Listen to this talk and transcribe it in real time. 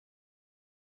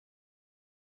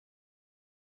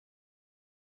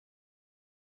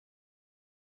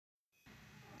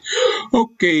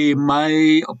Okay,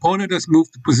 my opponent has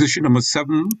moved to position number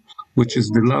 7, which is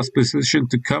the last position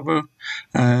to cover.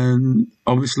 And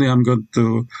obviously, I'm going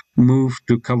to move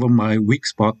to cover my weak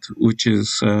spot, which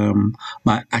is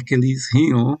my Achilles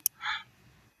heel.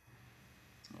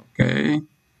 Okay.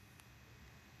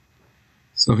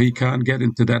 So he can't get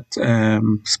into that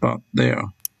spot there.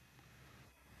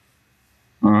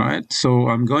 All right. So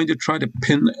I'm going to try to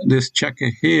pin this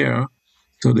checker here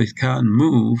so they can't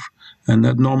move. And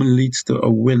that normally leads to a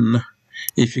win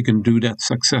if you can do that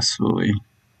successfully.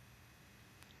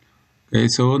 Okay,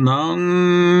 so now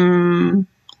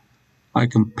I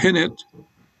can pin it.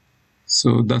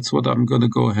 So that's what I'm going to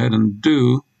go ahead and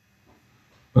do.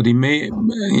 But he may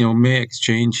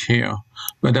exchange here.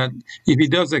 But that if he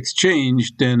does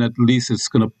exchange, then at least it's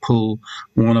going to pull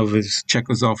one of his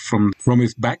checkers off from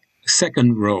his back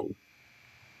second row.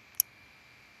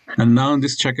 And now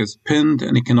this checker is pinned,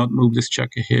 and he cannot move this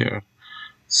checker here.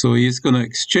 So he's going to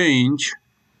exchange.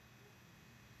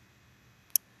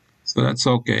 So that's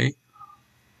okay,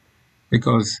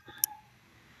 because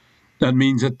that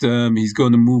means that he's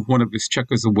going to move one of his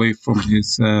checkers away from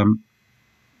his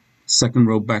second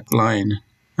row back line,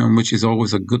 which is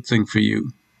always a good thing for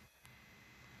you.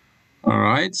 All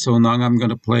right, so now I'm going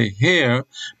to play here,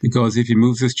 because if he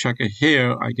moves this checker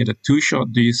here, I get a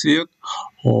 2-shot. Do you see it?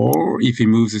 Or if he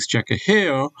moves this checker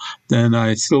here, then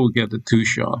I still get a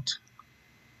 2-shot.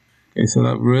 Okay, so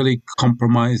that really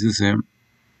compromises him.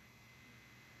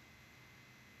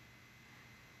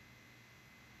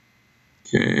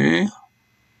 Okay.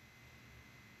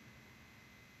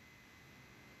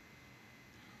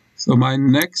 So my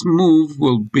next move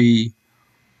will be,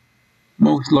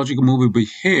 most logical move will be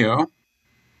here.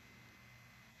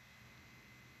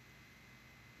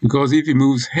 Because if he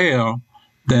moves here,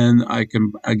 then I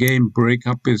can again break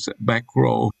up his back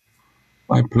row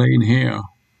by playing here.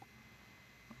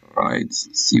 All right, let's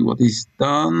see what he's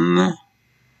done.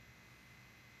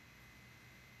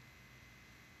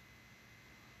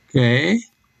 Okay.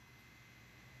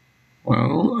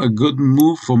 Well, a good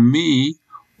move for me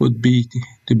would be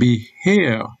to be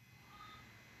here.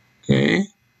 Okay.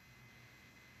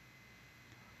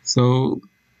 So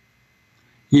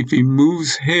if he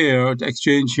moves here, to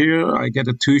exchange here, I get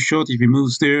a 2-shot. If he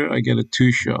moves there, I get a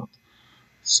 2-shot.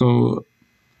 So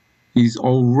he's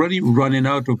already running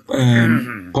out of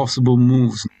possible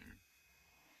moves.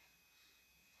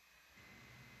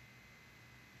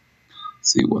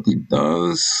 See what he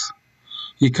does.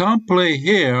 He can't play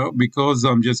here because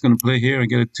I'm just going to play here and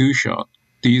get a 2-shot.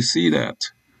 Do you see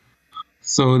that?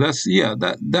 So that's, yeah,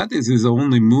 that is his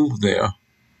only move there.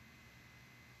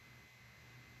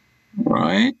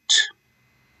 Right?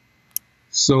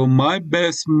 So my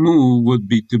best move would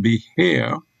be to be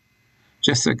here.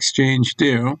 Just exchange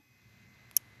there.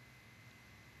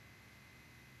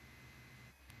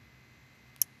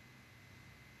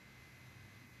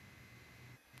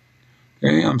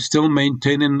 Okay, I'm still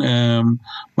maintaining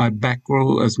my back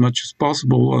row as much as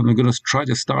possible, and I'm going to try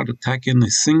to start attacking a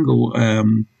single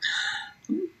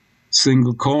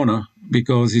corner,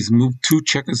 because he's moved 2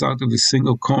 checkers out of the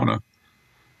single corner,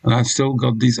 and I've still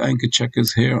got these anchor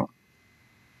checkers here.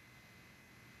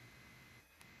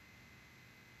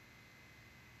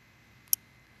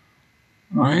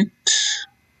 Right.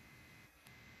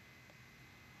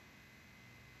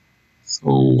 So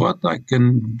what I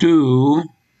can do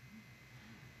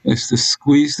is to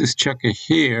squeeze this checker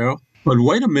here. But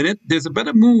wait a minute, there's a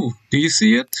better move. Do you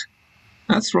see it?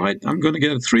 That's right, I'm going to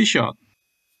get a 3-shot.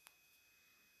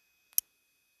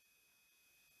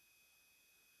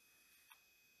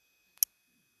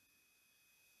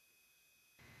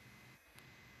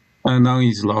 And now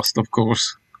he's lost, of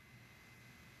course.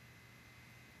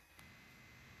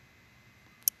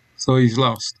 So he's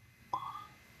lost.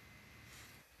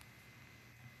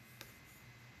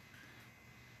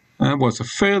 That was a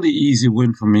fairly easy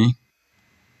win for me.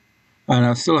 And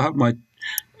I still have my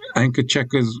anchor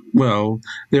checkers. Well,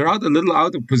 they're a little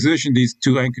out of position, these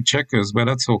 2 anchor checkers, but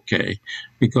that's okay,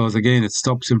 because again, it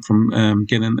stops him from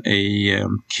getting a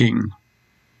king.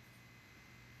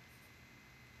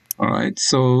 All right,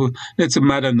 so it's a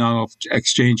matter now of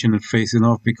exchanging and facing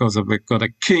off, because I've got a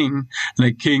king, and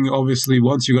a king, obviously,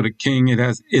 once you got a king, it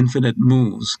has infinite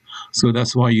moves. So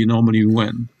that's why you normally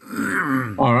win.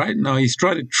 All right, now he's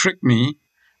trying to trick me,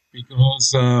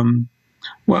 because,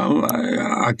 well,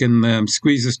 I can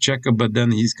squeeze this checker, but then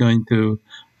he's going to,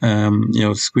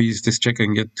 squeeze this checker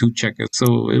and get 2 checkers.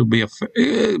 So it'll be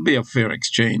a fair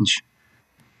exchange.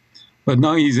 But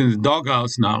now he's in the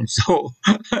doghouse now, so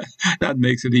that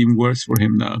makes it even worse for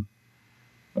him now.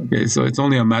 Okay, so it's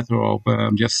only a matter of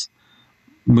just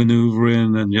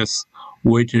maneuvering and just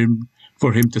waiting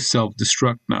for him to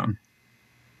self-destruct now.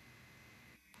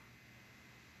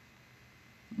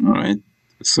 All right,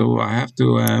 so I have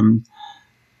to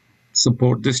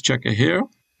support this checker here.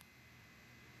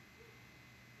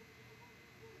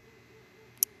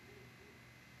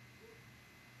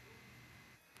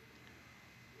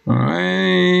 All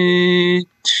right.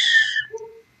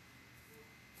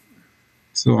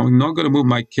 So I'm not going to move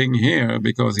my king here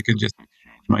because he can just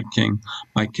exchange my king.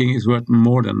 My king is worth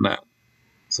more than that.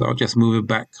 So I'll just move it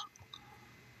back.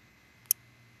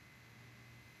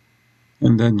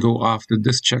 And then go after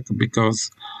this checker because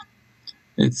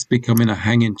it's becoming a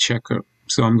hanging checker.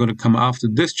 So I'm going to come after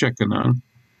this checker now.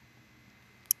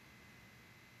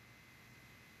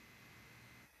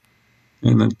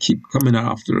 And then keep coming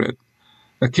after it.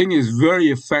 A king is very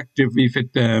effective if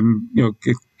it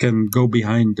can go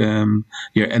behind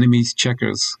your enemy's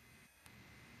checkers.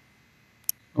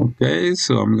 Okay,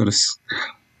 so I'm going to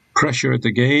pressure it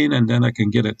again, and then I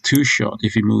can get a 2-shot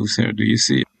if he moves here. Do you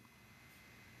see?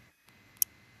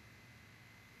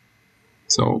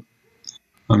 So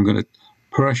I'm going to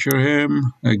pressure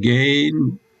him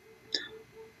again.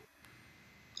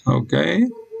 Okay.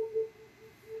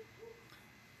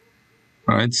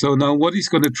 All right, so now what he's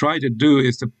going to try to do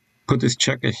is to put his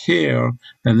checker here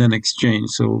and then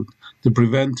exchange. So to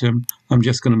prevent him, I'm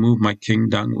just going to move my king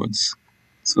downwards.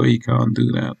 So he can't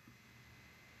do that.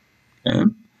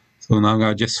 Okay. So now I'm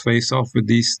going to just face off with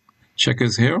these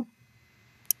checkers here.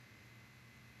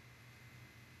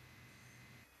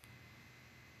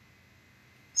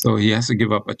 So he has to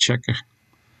give up a checker.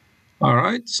 All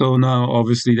right, so now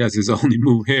obviously that's his only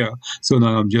move here. So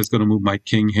now I'm just going to move my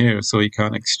king here so he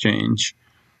can't exchange.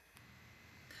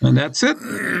 And that's it.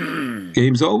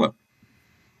 Game's over.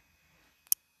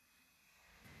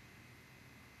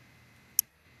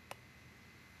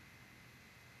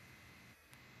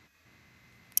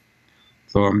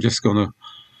 So I'm just going to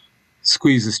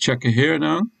squeeze this checker here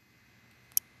now.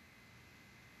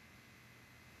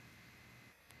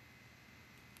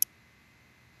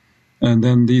 And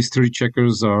then these 3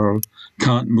 checkers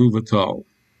can't move at all.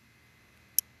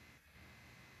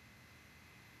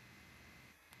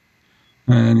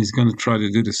 And he's going to try to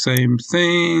do the same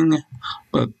thing,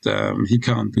 but he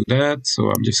can't do that. So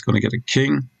I'm just going to get a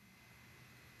king.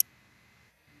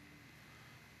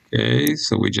 Okay,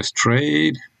 so we just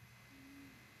trade.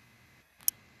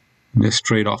 Let's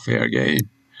trade off here again.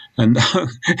 And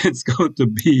it's going to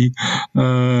be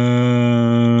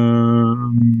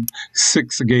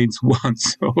 6 against 1,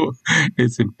 so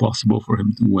it's impossible for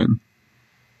him to win.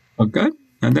 Okay,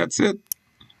 and that's it.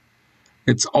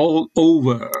 It's all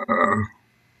over.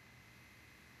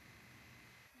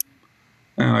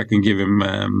 And I can give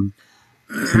him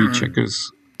 3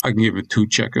 checkers. I can give him 2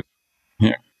 checkers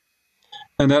here.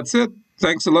 And that's it.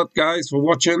 Thanks a lot, guys, for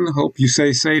watching. Hope you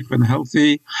stay safe and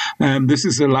healthy. This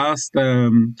is the last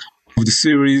of the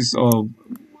series of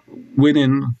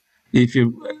winning if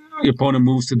your opponent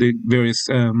moves to the various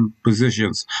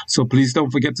positions. So please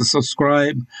don't forget to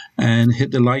subscribe and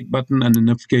hit the like button and the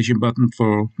notification button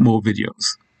for more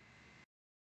videos.